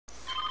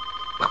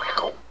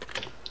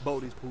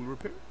Bodie's pool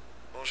repair.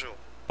 Bonjour.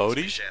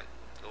 Bodie?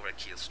 Over at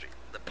Keel Street.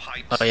 The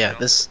pipes Oh yeah,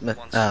 this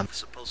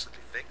supposedly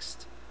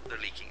fixed. They're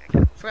leaking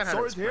again. forgot how to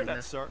Sorry to explain hear that,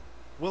 this. sir.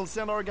 We'll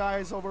send our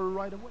guys over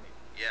right away.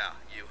 Yeah,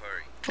 you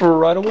hurry.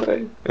 Right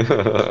away.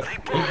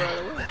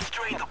 Let's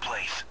drain the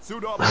place.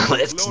 Suit up.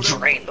 Let's load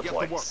drain in, the get to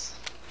work. place.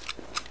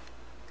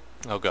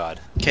 Oh god.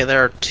 Okay,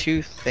 there are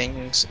two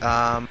things.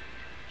 Alright.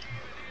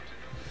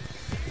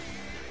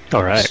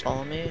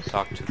 Follow me.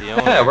 Talk to the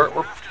owner. Yeah,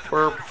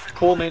 we're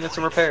pool maintenance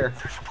and repair.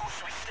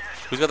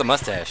 Who's got the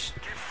mustache?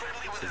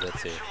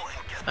 Souzetsu.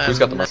 Who's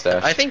got the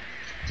mustache? I think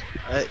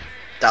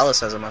Dallas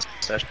has a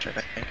mustache. I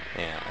think.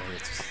 Yeah, I think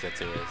it's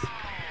Souzetsu is.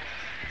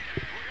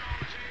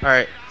 All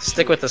right,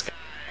 stick with this guy.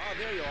 Ah,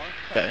 there you are.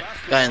 Okay,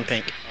 guy in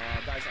pink.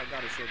 Guys, I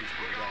gotta show these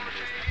people around the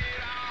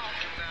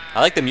basement.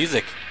 I like the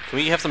music. Can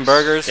we have some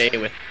burgers? Stay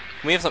with.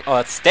 Can we have some? Oh,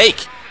 it's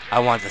steak. I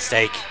want the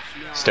steak.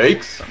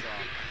 Steaks?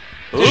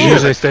 Ooh, Did you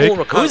say steak?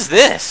 who's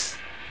this?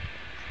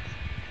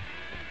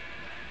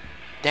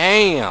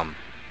 Damn.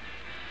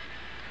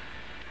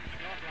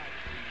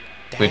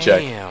 Let me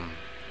check. Damn.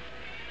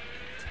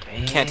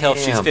 Can't tell if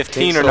she's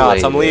 15 or pixelated. not,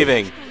 so I'm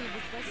leaving.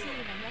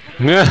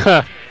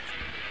 Yeah.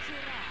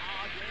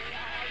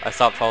 I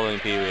stopped following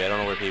Peewee. I don't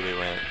know where Peewee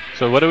went.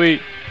 So what do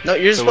we... No,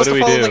 you're So what supposed do to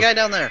we follow do? the guy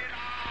down there.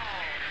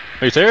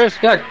 Are you serious?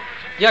 Yeah,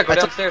 go I told-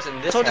 downstairs in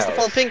I this told you to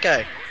follow house. pink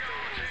guy.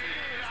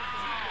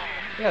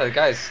 Yeah, the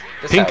guy's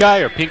this Pink house. eye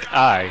or pink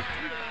eye?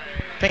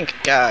 Pink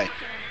guy.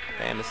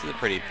 Damn, this is a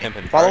pretty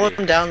pimpin' Follow party.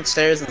 him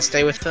downstairs and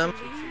stay with him.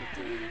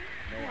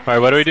 Alright,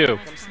 what do we do?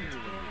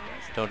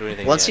 Don't do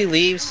anything Once yet. he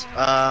leaves,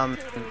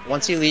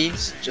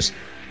 just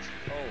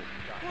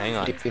Hang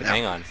on, Keep it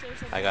hang on.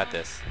 I got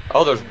this.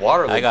 Oh, there's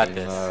water I got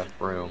leaking in this.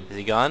 the room. Is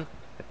he gone?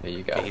 Yeah,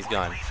 you got Okay, it. he's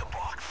gone.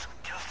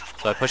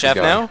 So I push He's F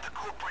gone. now?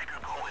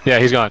 Yeah,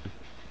 he's gone.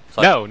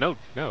 So No.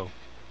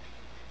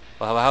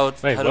 Well, how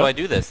Wait, do what? I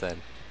do this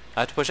then?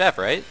 I have to push F,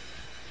 right?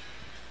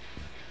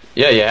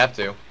 Yeah, you have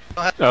to.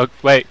 Oh,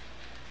 wait.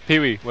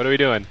 Peewee, what are we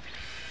doing?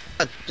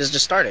 just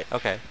start it.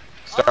 Okay.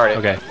 Start it.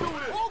 Okay.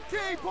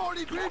 Okay,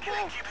 party people. Time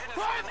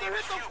to hit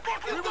the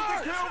fucking we will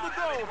take care of the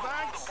dough,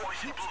 thanks.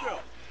 Keep still.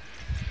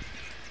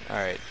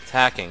 Alright, it's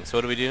hacking. So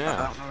what do we do I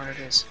now? don't know where it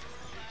is.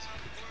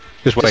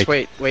 Just Just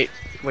wait.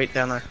 wait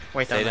down there.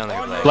 Wait Stay down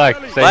down there, Flag,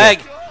 Blag. stay Blag!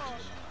 here.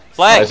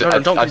 Flag! Is it- there. I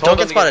Don't told get him to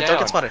get spotted. Don't down.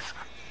 get spotted.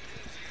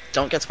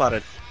 Don't get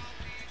spotted.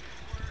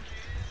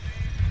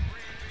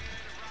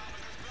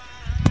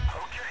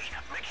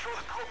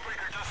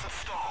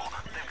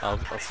 I'll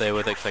stay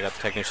with it because I got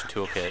the technician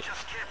toolkit.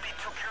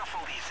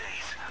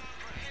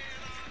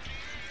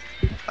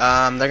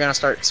 They're gonna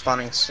start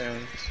spawning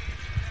soon.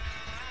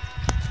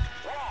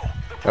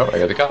 Oh, I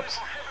got the cops.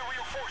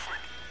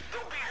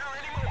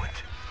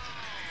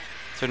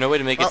 Is there no way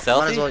to make it Well, might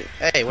stealthy? as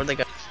well- Hey, where'd they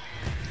go?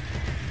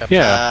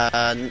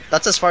 Yeah.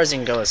 That's as far as you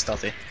can go as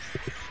stealthy.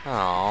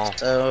 Oh.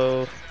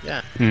 So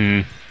yeah.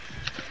 Hmm.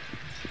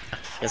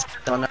 Guess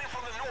don't know.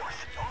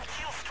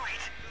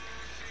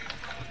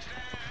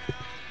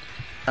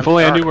 If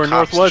only I There knew are where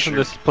North cops to was in shoot.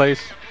 this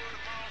place.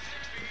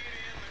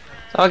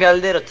 Oh, I got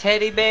little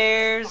teddy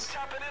bears.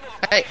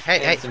 Hey, hey,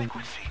 hey! Get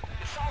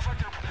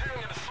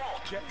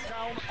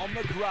down on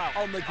the ground.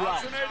 On the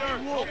ground.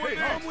 Come with me.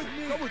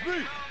 Come with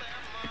me.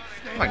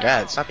 Oh my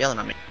God! Stop yelling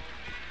at me.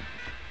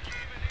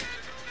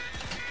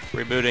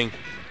 Rebooting.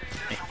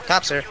 Hey,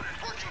 cops here.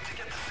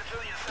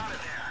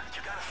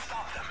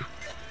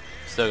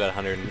 Still got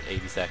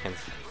 180 seconds.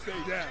 Stay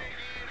down.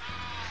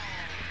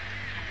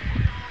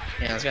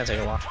 Yeah, it's gonna take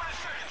a while.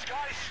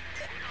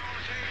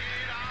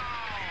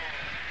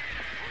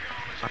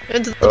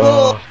 Into the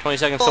pool. 20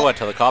 seconds to what?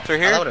 Till the cops are Oh,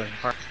 that here? would've been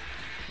hard.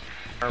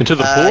 Into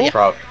the pool? Yeah.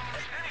 Prop.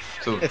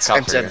 So It's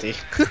cops are here. empty.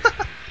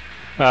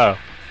 Oh. I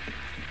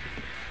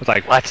was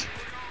like, what?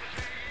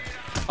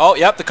 Oh,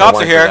 yep, the They're cops are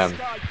one for here. them.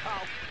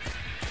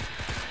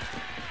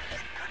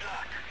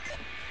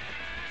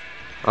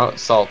 Oh,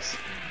 salts.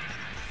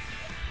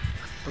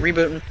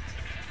 Rebooting.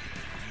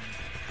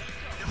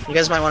 You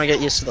guys might want to get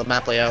used to the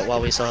map layout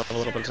while we still have a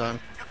little bit of time.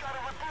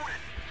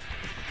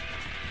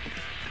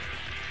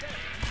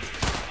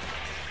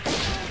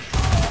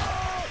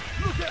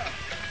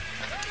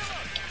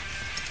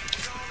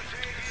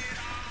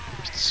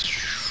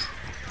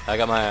 I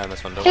got my eye on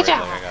this one. Don't worry,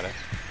 Blag, I got it.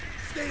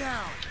 Stay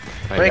down.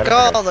 I Break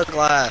got it. all the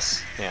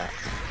glass. Yeah.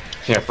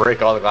 Yeah,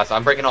 break all the glass.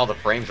 I'm breaking all the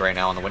frames right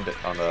now on the window,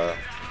 on the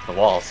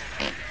walls.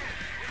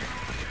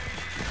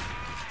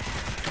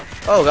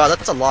 Oh God,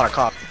 that's a lot of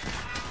cop.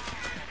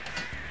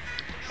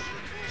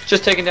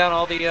 Just taking down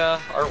all the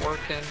artwork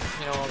and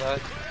all that.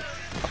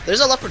 There's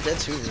a Left 4 Dead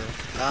 2 room.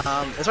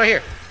 It's right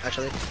here,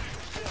 actually.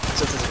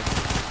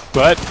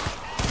 What?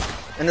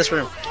 In this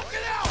room.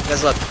 You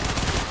guys look.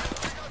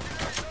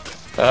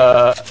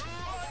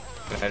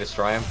 Can I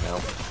destroy him? No.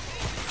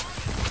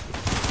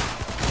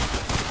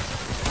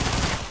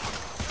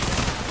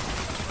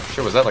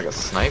 Sure, was that like a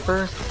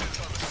sniper?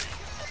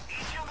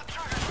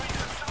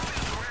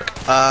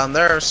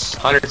 There's.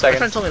 100 My friend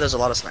seconds. told me there's a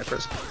lot of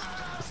snipers.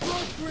 Smoke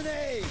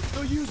grenade.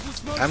 They'll use the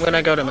smoke I'm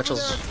gonna go to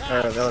Mitchell's,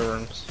 or the other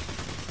rooms.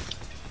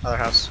 Other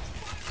house.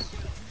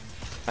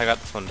 I got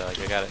this one, Doug.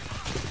 I got it.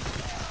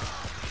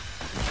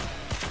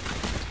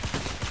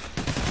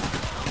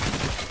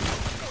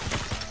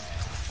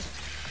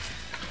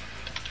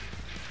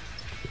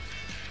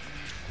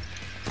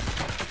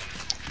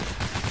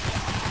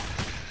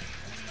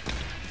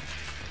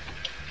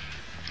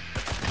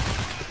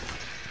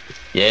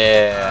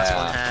 Yeah. This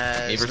one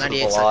has Neighbors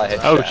 98 with a law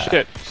seconds. Oh headshot.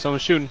 shit!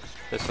 Someone's shooting.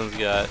 This one's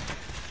got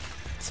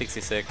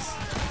 66.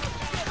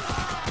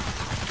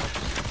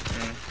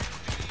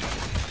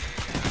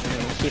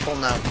 Keep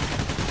holding out.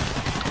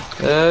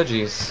 Oh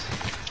jeez.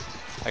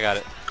 I got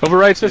it.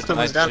 Override system.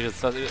 Nice. done. You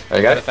Oh,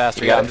 you got it?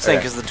 faster. You Yeah, got I'm it? just saying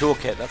Okay. because the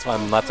toolkit. That's why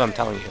I'm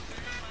telling you.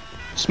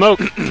 Smoke.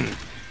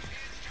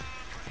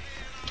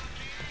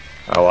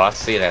 Oh, I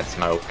see that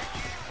smoke.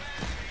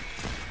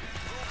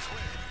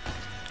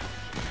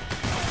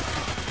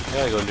 I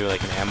gotta go and do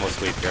like an ammo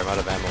sweep here. I'm out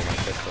of ammo on my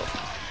pistol.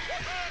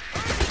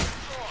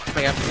 Oh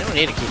my god, you don't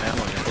need to keep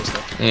ammo in your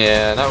pistol.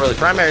 Yeah, not really.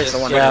 Primary is the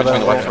one Yeah, right but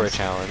between I'm the going for a weapons.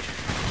 challenge.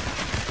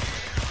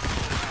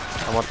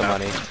 I want the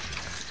money.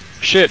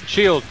 Shit.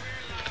 Shield.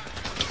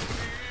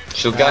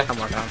 Shield guy? I'm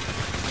working on.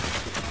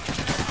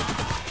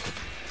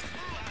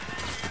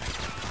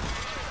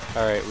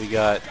 Alright, we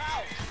got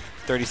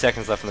 30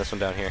 seconds left on this one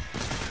down here.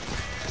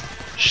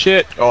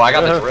 Shit. Oh, I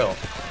got the drill.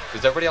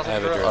 Does everybody else I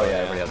have have a a drill? drill, Oh yeah, yeah.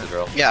 everybody has a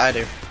drill. Yeah, I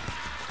do.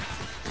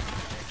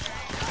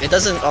 It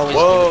doesn't always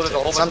Whoa, give there's a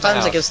whole it bunch to in the sometimes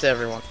it house. gives to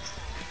everyone.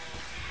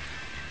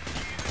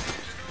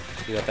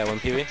 You got that one,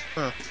 Peewee?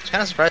 It's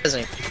kind of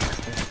surprising.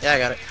 Yeah, I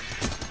got it.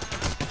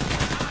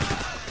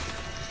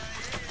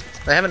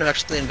 They haven't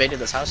actually invaded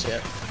this house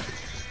yet.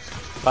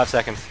 5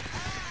 seconds.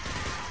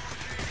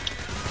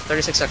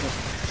 36 seconds.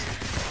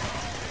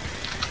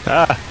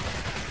 Ah.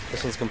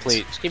 This one's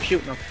complete. Just keep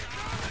shooting them.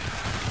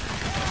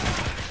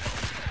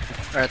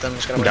 Alright, then I'm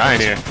just gonna I'm wait. dying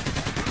here.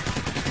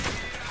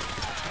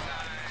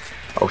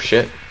 Oh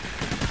shit.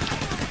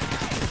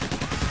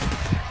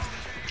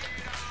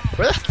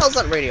 Where the hell's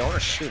that radio? I wanna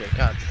shoot it,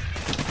 god.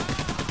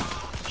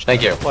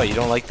 Thank you. What, you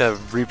don't like the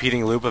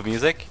repeating loop of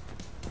music?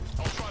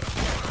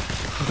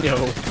 Yo.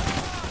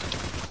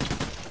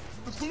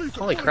 The police are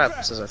Holy coming crap,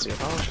 back. Souzetsu.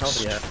 How much health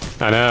do you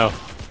have? I know.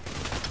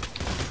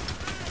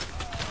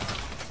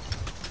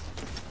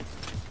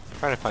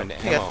 Trying to find Yeah.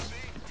 ammo.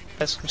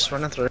 Guys, I'm just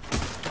running through.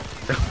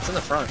 It's in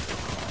the front.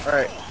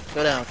 Alright,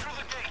 go down.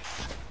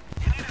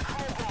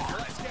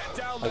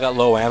 I got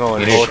low ammo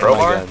in You need a both of my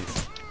crowbar?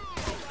 guns.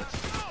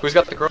 Who's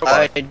got the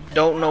crowbar? I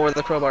don't know where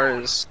the crowbar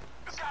is.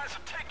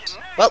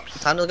 Well,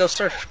 time to go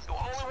search.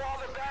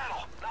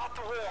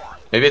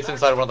 Maybe it's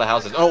inside one of the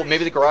houses. Oh,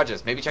 maybe the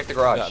garages. Maybe check the I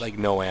garage. got like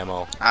no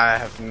ammo. I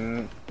have.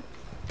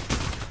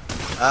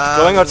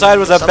 Going outside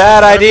was a something-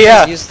 bad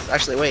idea!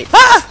 Actually, wait.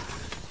 Oh,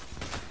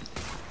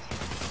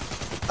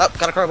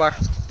 got a crowbar.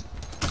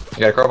 You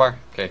got a crowbar?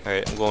 Okay.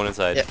 Alright, I'm going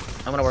inside. Yeah,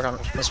 I'm gonna work on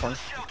this one.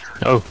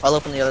 Oh. I'll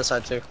open the other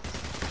side too.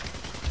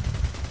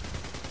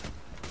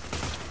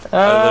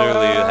 I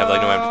literally have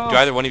like no ammo. Do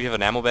either one of you have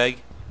an ammo bag?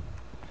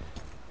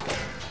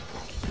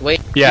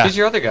 Wait, Yeah. Use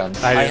your other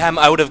guns. I am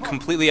out of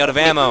completely out of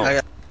ammo. I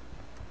got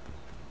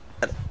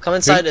it. Come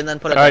inside and then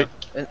put it Alright.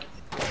 down.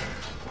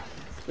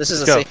 This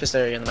is the Go. safest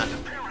area in the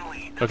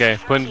map. Okay.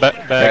 Putting back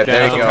Alright, back there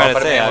That's you what go. I'm trying to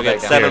Put an say. ammo I've got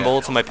bag down 7 here.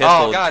 bullets in my pistol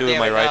Oh, and God 2 in damn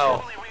my it,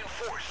 rifle.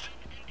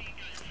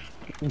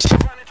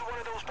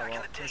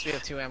 Since we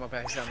have 2 ammo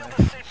packs down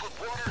there.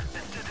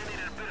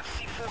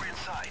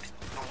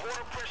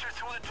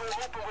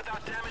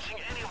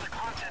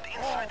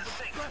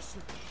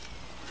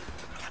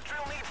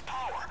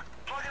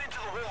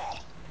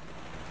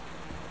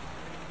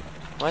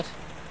 What?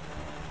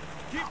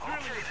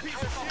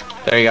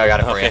 There you go, I got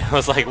it for Okay, you. I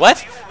was like,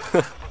 what?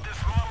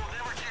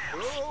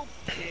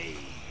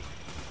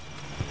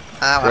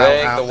 Ow,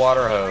 Drag ow, the ow.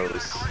 water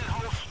hose.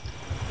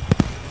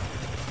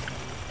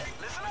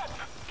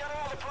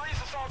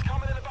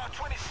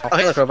 Oh,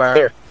 here's the crowbar.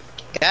 Here.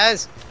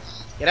 Guys,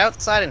 get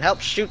outside and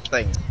help shoot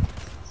things.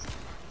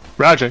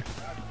 Roger.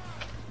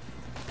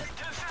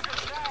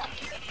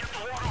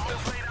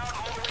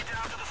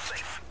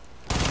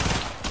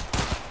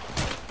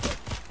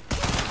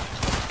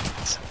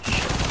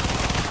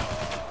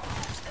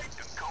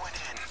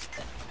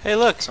 Hey,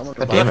 look! Someone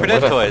God Left damn 4 it,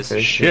 Dead where the toys. fuck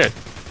is- Shit.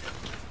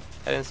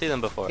 I didn't see them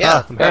before.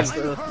 Yeah, Oh, that's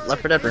the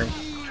Left 4 Dead room.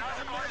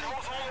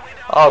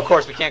 Oh, of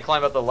course, we can't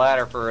climb up the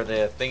ladder for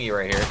the thingy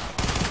right here.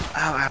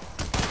 Ow, ow.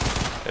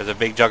 There's a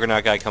big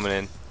juggernaut guy coming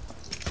in.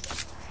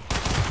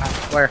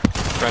 Where?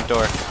 Front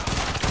door.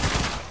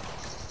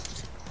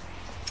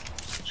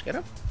 Did you get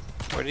him?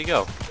 Where'd he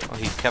go? Oh,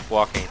 he kept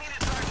walking.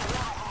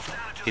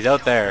 He's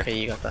out there. Okay,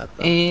 you got that.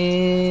 Though.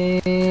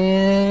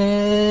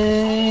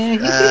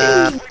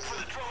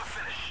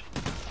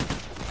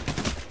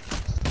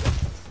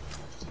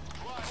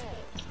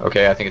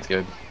 Okay, I think it's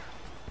good.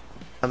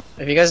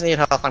 If you guys need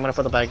help, I'm gonna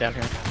put the bag down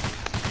here.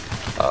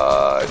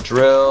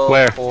 Drill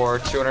Where? for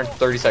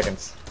 230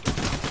 seconds.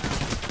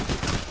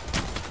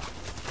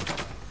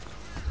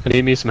 I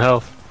need me some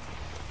health.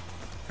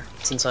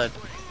 It's inside.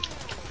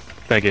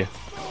 Thank you.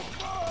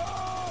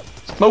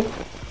 Smoke.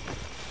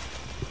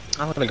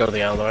 I'm gonna go to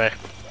the other way.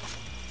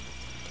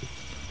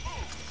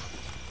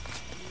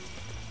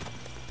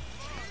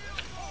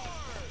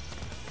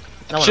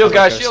 No one Shield ever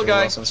guys, goes shield to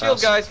guys, Wilson's shield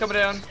house. guys coming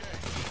down.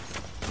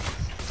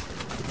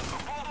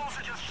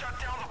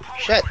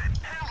 Shit.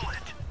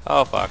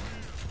 Oh fuck.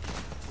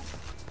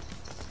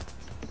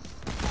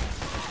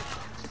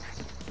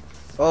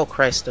 Oh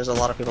Christ, there's a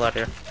lot of people out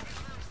here.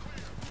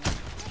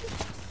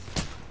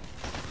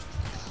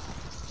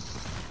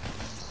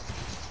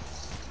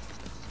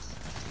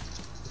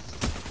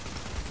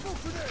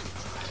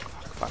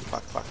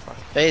 Fuck.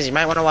 FaZe, you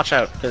might want to watch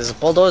out, because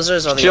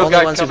bulldozers are the Shield only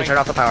guy ones who can coming. turn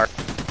off the power.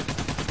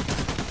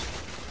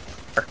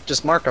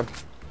 Just mark them.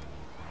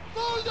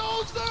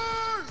 Bulldozer!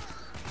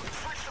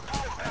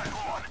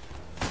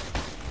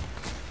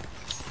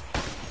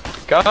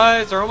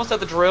 Guys, they're almost at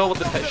the drill with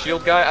the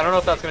shield guy. I don't know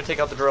if that's gonna take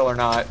out the drill or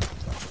not.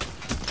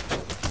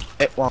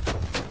 It won't.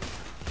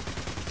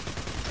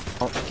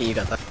 Oh, okay, you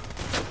got that.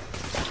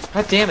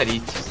 God damn it, he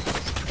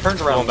just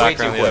turns I'm around going way back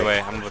too around the other quick.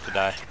 way. I'm about to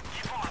die.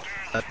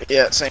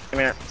 Yeah, same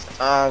here.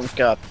 Oh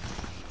god.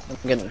 I'm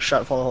getting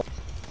shot full of holes.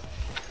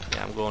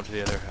 Yeah, I'm going to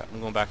the other.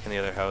 I'm going back in the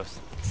other house.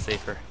 It's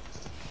safer.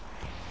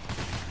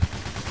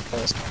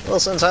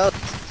 Wilson's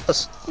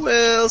house.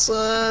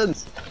 Wilson!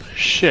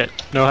 Shit.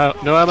 No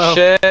ammo.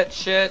 Shit.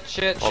 Hold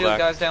Shield back.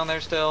 guy's down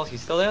there still.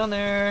 He's still down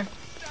there.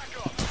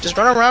 Just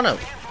run around him.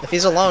 If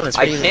he's alone, it's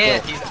I pretty easy to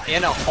can't. kill. He's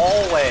in a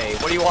hallway.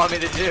 What do you want me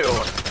to do?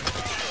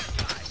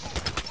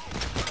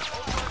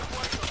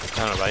 I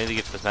don't know, but I need to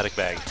get to this medic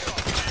bag.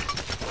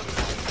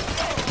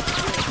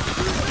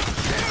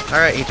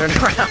 Alright, he turned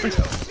around.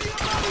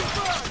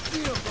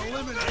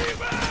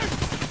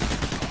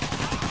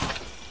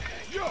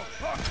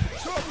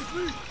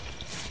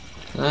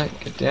 Alright,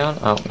 get down.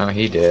 Oh no,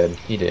 he did.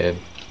 He did.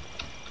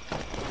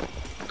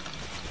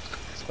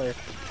 It's clear.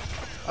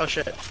 Oh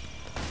shit.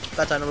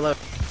 That time to reload.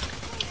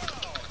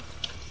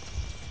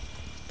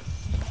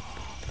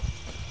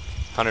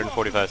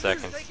 145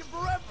 seconds.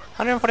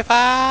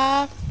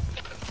 145.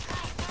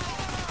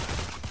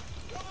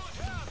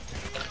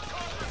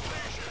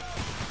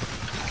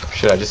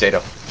 Shit, I just ate a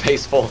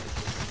face full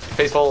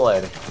of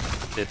lead.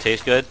 Did it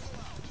taste good?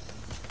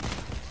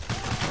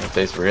 It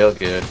tastes real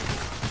good.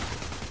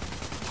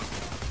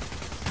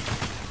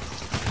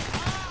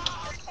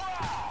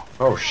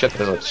 Oh shit,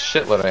 there's a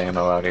shitload of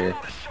ammo out here.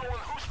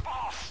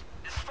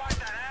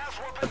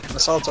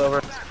 Assault's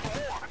over.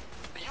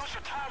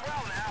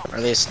 Or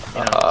at least, you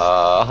know.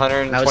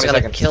 120 I was gonna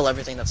seconds. kill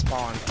everything that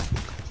spawned.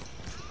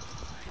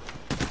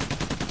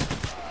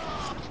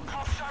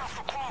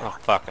 Oh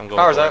fuck, I'm going.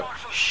 Power's for it.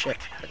 out. Shit.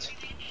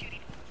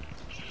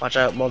 Watch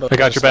out, Bulldozer. I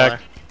got your back.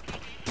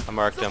 I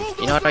marked them.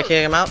 You know if I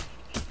kick him out?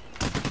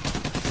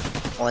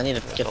 Well, I need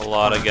to get A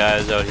lot of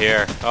guys out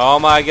here. Oh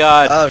my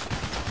god. Oh.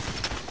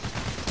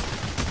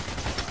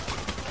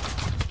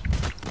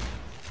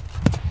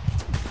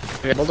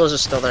 Okay,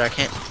 Bulldozer's still there. I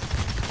can't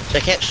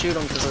shoot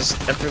him because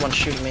everyone's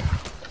shooting me.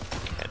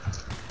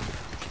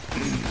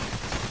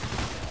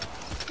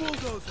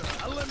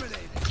 Bulldozer eliminated.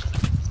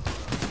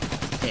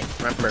 Hey,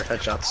 remember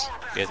headshots.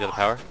 You guys got the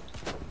power?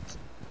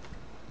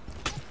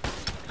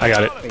 I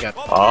got it. We got.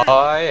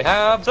 I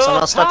have the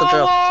Someone else start the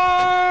drill.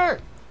 power!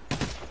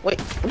 Wait,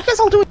 what are you guys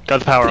all doing? Got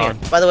the power Here, on.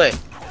 by the way,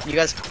 you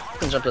guys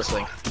can jump this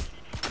thing.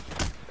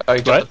 Oh,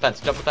 you jump What? the fence,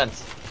 jump the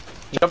fence.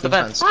 Jump the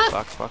Fence. fence.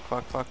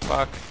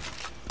 Fuck.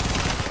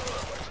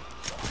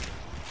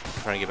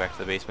 Trying to get back to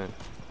the basement.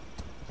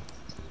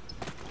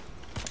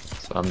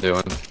 That's what I'm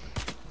doing.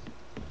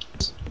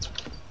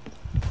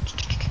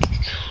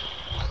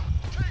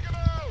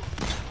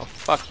 Oh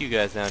fuck you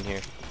guys down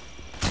here.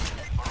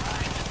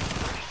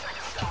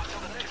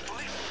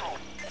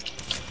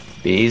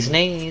 Bee's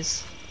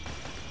knees.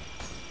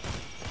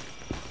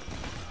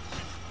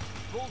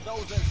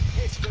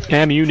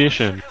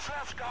 Ammunition.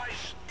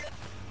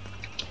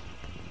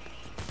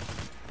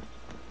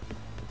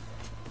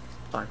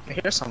 Fine. I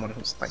hear someone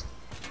who's like.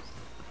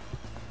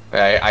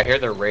 I hear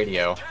their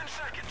radio.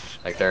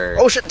 Like their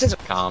Oh shit! Tinsel.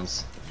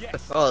 comms.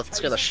 Oh, that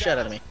scared the shit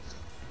out of me.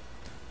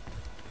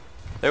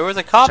 There was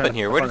a cop Turn in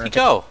here. the Where did corner. he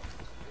go?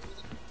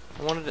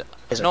 I wanted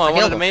Is to. it No, I wanted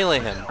killed to him? melee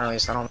him. Or at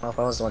least I don't know if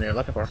I was the one you're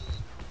looking for.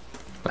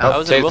 I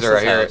was in Taser, Wilson's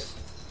I hear house.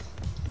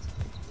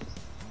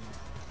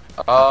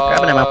 it.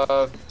 Grabbing him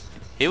out.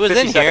 He was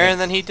 50 in here seconds.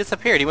 and then he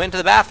disappeared. He went into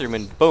the bathroom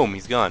and boom,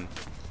 he's gone.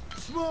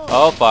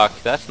 Oh fuck,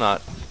 that's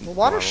not. The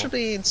water normal. should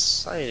be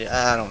inside.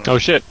 I don't know. Oh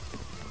shit.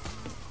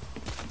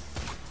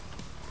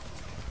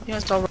 You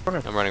guys all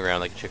running. I'm running around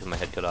like a chicken with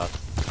my head cut off.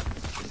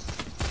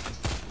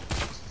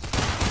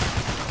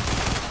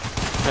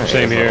 There he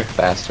Same is, here. little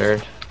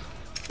bastard.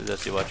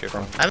 Souzetsu, watch your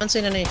phone. I haven't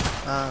seen any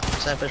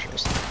Sam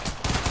Fishers.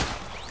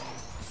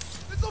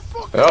 It's a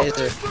fucking Oh,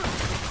 Taser.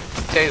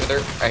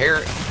 taser. I hear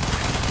it.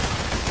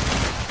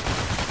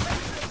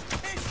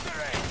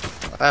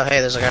 Oh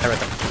hey, there's a guy right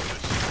there.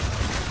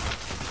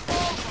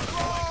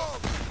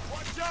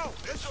 Watch out!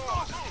 It's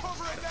not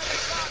covering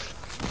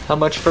that. How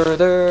much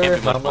further?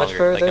 Can't be How much much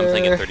longer. Like I'm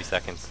thinking further? 30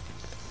 seconds.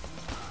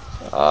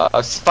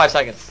 5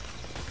 seconds.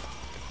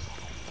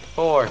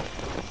 4,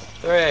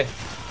 3,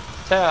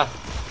 2,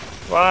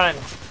 1.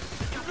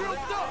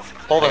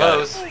 Pull the I got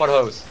hose. What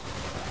hose?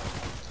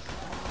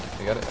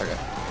 You got it?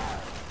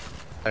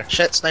 Okay.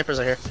 Shit, snipers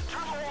are here.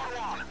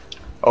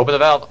 Open the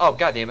valve. Oh,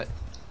 god damn it.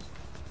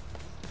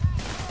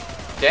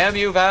 Damn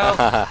you, valve.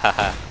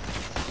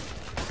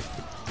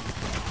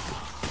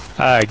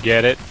 I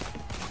get it.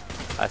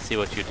 I see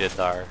what you did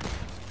there.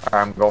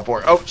 Alright, I'm going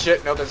for it. Oh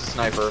shit, no, there's a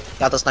sniper.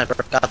 Got the sniper.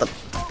 Got the.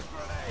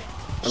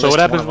 So what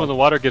happens when the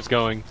water gets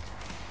going?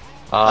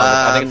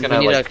 I think it's gonna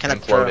we need like to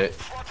connect implode through.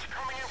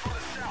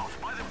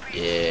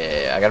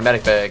 it. Yeah, I got a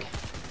medic bag.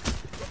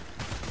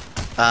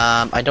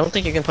 I don't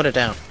think you can put it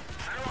down.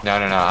 No,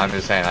 I'm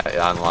just saying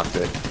I unlocked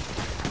it.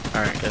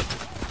 Alright, good.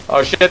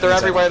 Oh shit, they're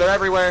everywhere, they're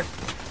everywhere!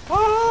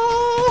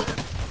 Oh!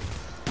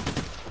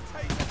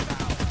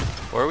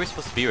 Where are we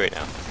supposed to be right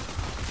now?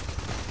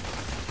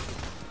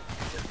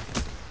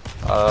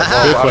 Well,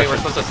 I mean, we're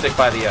supposed to stick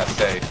by the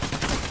safe.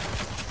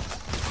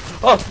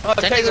 Oh,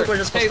 Technically, taser, we're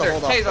just supposed to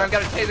hold off. taser, I've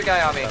got a taser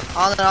guy on me.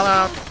 On.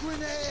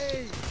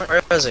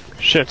 Where is he?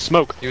 Shit,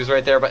 smoke. He was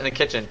right there, but in the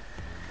kitchen.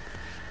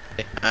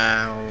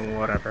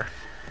 Whatever.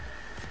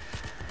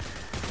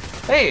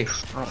 Hey, I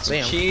don't see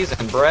him. cheese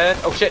and bread.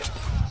 Oh shit.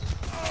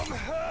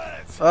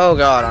 Oh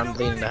god, I'm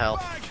bleeding to hell.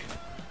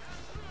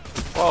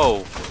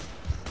 Whoa.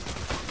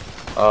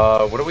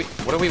 What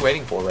are we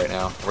waiting for right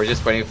now? We're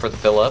just waiting for the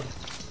fill up.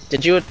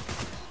 Did you?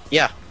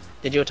 Yeah.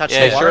 Did you attach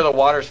Yeah, the Make water? sure the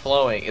water's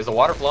flowing. Is the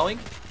water flowing?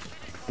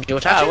 Did you Yeah,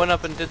 attach I it went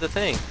up and did the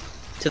thing.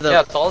 to the?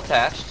 Yeah, it's all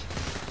attached.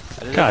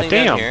 I did God the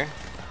thing down damn. here.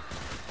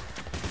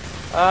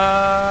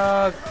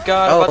 God, Oh,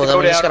 I'm about to then go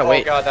we just down. gotta Oh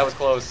wait. god, that was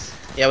close.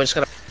 Yeah, we just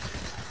gotta.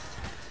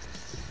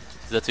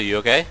 Souzetsu, you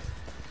okay?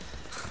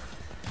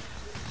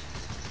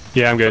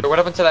 Yeah, I'm good. What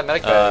happened to that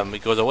medic bag?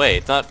 It goes away.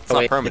 It's not Oh,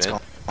 wait, permanent.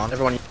 It's gone.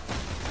 Everyone.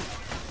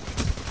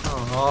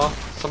 Oh,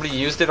 somebody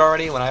used it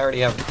already when I already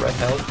have red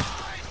health.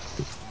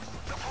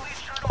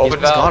 It's Open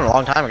gone valve. a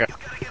long time ago.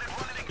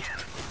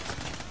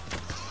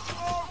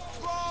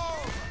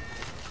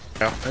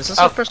 Is this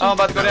Oh, the person? I'm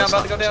about to go No, down, it's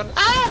I'm about to not. go down.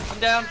 Ah, I'm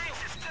down.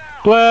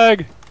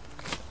 Blag!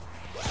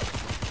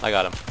 I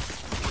got him.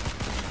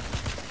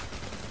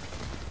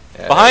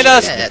 Yeah, Behind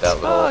us! get that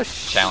little Oh,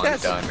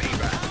 challenge done.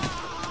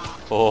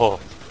 Oh,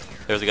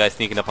 there's a guy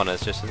sneaking up on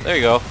us. Just there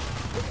you go.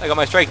 I got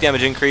my strike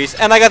damage increase,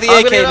 and I got the I'm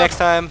AK gonna get next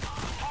time.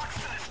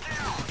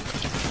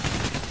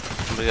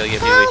 Somebody gotta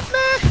get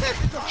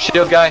Peewee.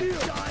 Shield guy.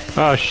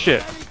 Oh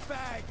shit.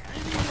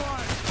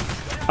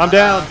 I'm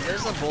down.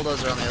 There's a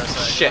bulldozer on the other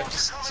side. Shit.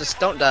 Just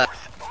don't die.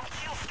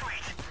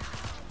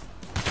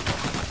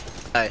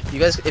 You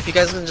guys, if you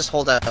guys can just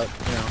hold out, you know,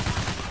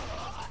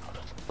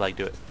 Like,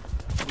 do it.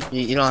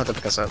 you don't have to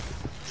pick us up.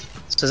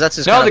 So that's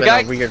just No, kind the of guy-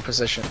 in a weird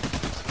position.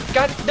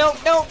 God, no.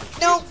 The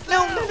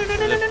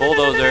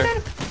bulldozer.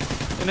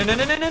 Run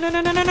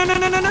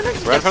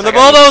Run from the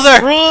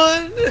bulldozer!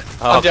 Run!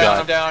 Oh I'm down,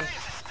 I'm god. down.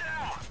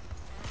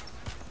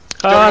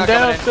 I'm Juggernaut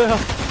down coming still.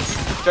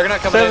 Juggernaut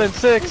coming 7, in.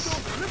 6,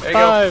 There you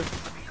go. 5,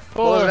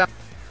 Bulldozer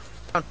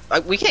 4.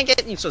 down. We can't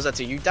get you,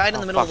 Souzetsu. You died in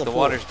the Oh, middle fuck, of the the pool.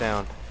 water's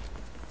down.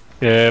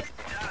 Yep.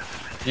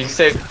 You can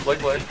save Blag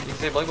Blag. You can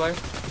save Blag Blag.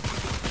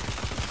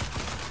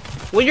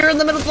 Well, you're in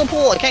the middle of the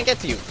pool. I can't get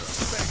to you.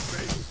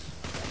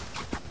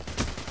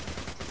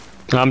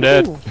 I'm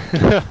dead.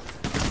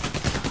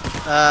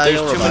 There's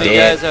you'll too revive. many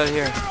guys out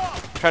here.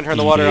 Trying to turn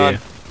the water Yeah. on.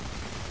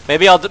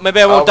 Maybe I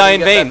won't die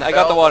in vain. I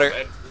got the water.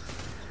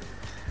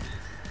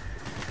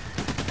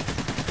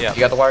 Yeah. You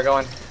got the water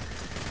going?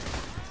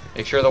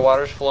 Make sure the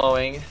water's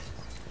flowing.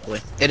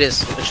 It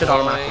is. It should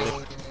automatically.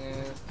 Flowing.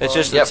 It's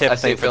just Yep, the tip I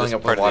see thing it for filling this up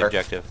with part of the water.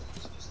 objective.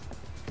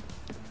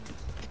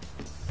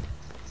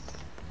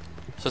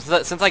 So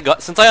since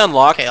I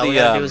unlocked Okay, all we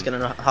gotta do is get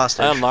a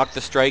hostage. I unlocked the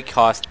strike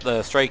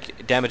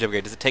damage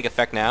upgrade. Does it take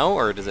effect now,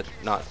 or does it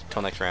not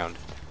till next round?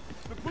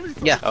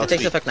 Yeah, Oh, it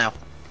takes sweet. effect now.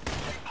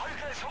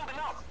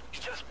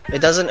 It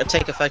doesn't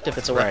take effect if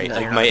it's a weapon. Right, that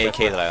like you're my not AK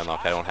equipped that I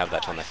unlocked. I don't have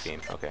that till next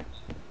game. Okay. with.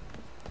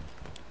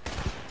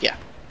 Yeah,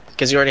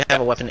 because you already have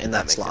a weapon in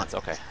that makes slot.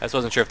 sense. Okay. I just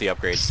wasn't sure if the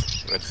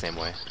upgrades were the same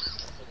way.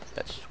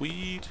 That's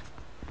sweet.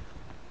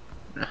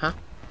 Uh-huh.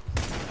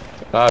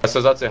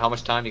 So that's it. How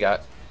much time you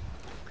got?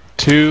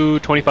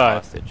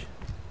 225. Hostage.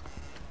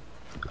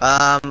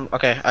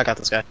 Okay, I got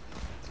this guy.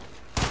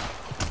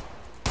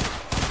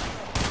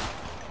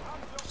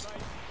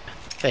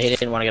 Okay, he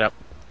didn't want to get up.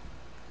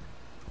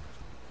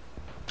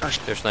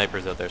 There's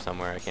snipers out there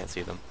somewhere. I can't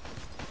see them.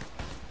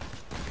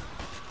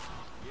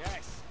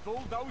 Yes,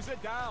 bulldozer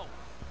down.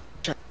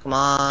 Come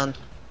on.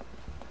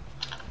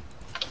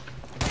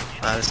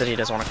 This city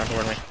doesn't want to come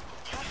toward me.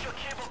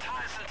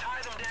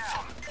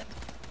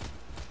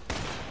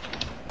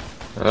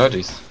 Oh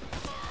jeez.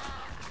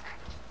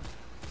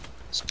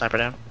 Sniper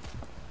down.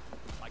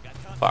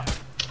 Fuck.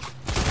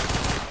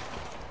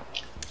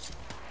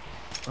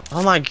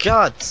 Oh my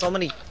god, so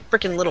many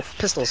freaking little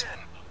pistols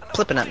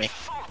flipping at me.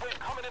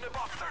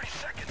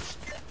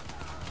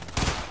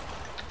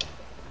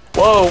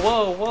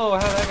 Whoa!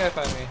 How did that guy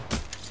find me?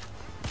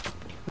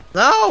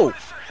 No!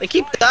 They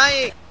keep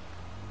dying!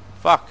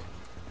 Fuck.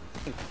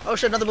 Oh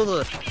shit, another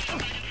bulldozer.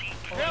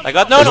 I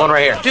got There's one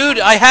right here. Dude,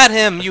 I had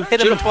him. You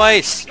hit him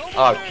twice.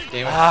 Oh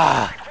damn it!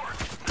 Ah.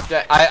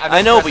 Yeah,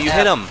 I know, but you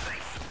hit him.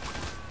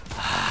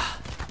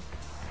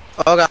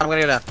 Oh god, I'm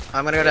gonna go down.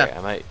 I'm gonna go down.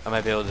 Okay, I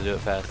might be able to do it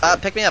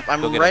fast. Pick me up.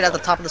 I'm Go get right him. at the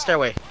top of the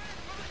stairway.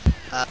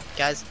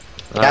 Guys.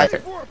 Alright.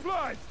 Guys. Four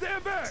applied.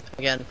 Stand back.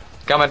 Again.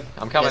 Coming.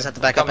 I'm You coming. guys have to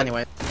back I'm up coming.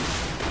 anyway.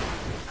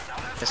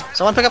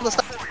 Someone pick up the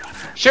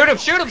stuff. Shoot him!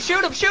 Shoot him!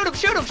 Shoot him! Shoot him!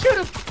 Shoot him! Shoot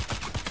him!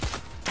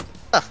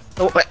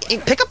 Oh,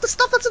 wait, pick up the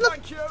stuff that's in the.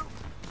 Thank you.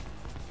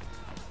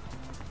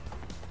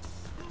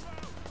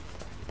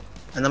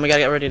 And then we gotta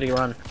get ready to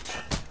run.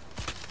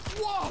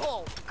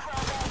 Whoa.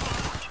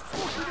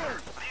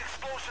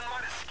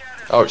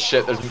 Oh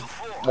shit! There's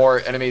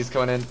more enemies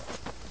coming in.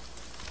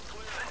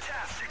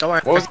 Don't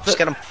worry. What was Just the-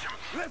 get them.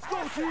 Let's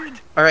go, team.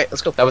 All right,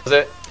 let's go. That was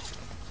it.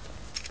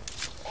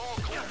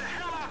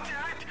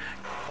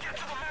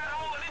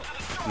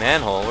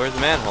 Manhole? Where's the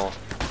manhole?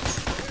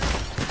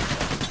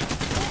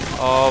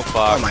 Oh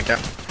fuck. Oh my god.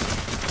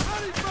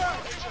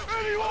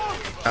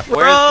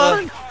 Where's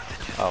Run! the?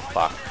 Oh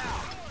fuck.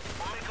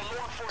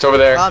 It's over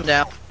there. Calm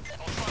down.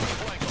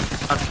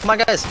 Come on,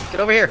 guys, get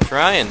over here.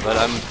 Trying, but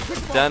I'm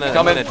I'm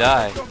Coming. gonna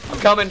die. I'm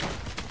coming.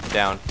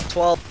 Down.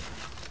 12.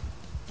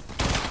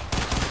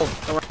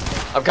 Oh, don't worry.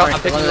 I'm coming. I'm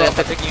Alright, picking as you long up. as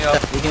I'm picking you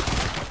up. we can-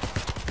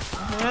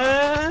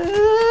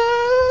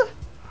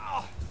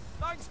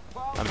 Thanks,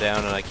 pal. I'm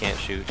down and I can't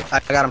shoot. I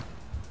got him.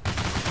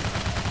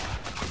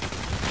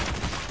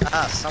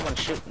 Ah, someone's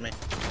shooting me.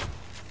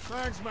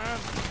 Thanks, man.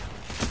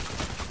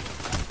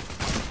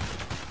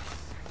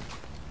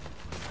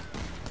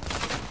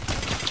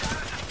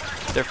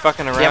 They're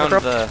fucking you have a around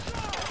crop? the.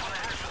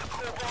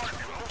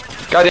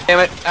 God damn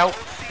it! Ow!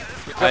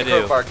 I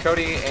do. Crowbar,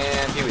 Cody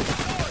and Peewee.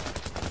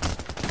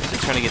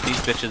 Just trying to get these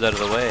bitches out of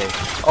the way.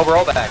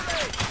 Overall back.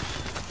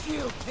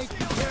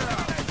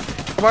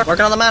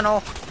 Working on the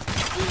manhole.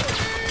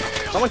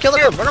 Someone kill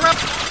him. Run around.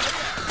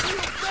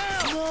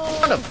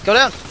 Run him. Go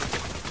down.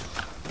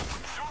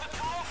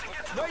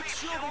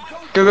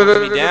 Go go go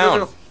Be go go down.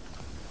 go go.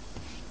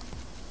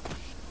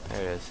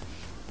 There it is.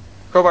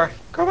 Crowbar.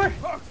 Crowbar.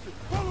 Buxton,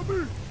 follow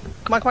me.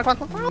 Come on, come on,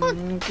 come on, come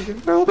on.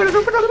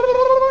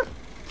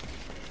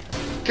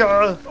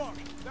 God.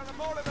 There's a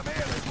mole in the mail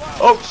as well.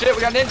 Oh shit!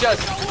 We got ninjas.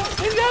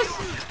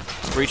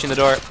 Ninjas. Breaching the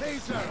door.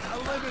 Taser,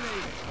 eliminated.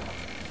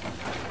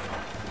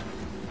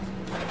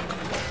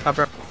 Up,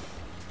 bro.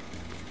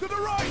 To the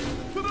right,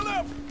 to the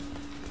left.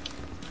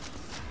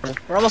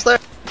 We're almost there.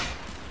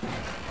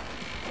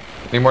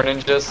 Need more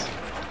ninjas.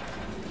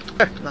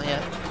 Not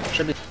yet.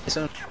 Should be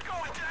soon.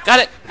 Got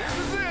it.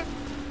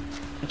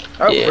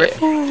 Oh, Yeah. great.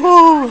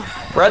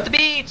 We're at the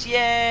beach.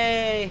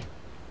 Yay!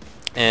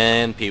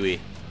 And Peewee.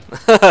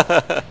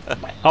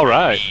 All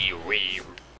right.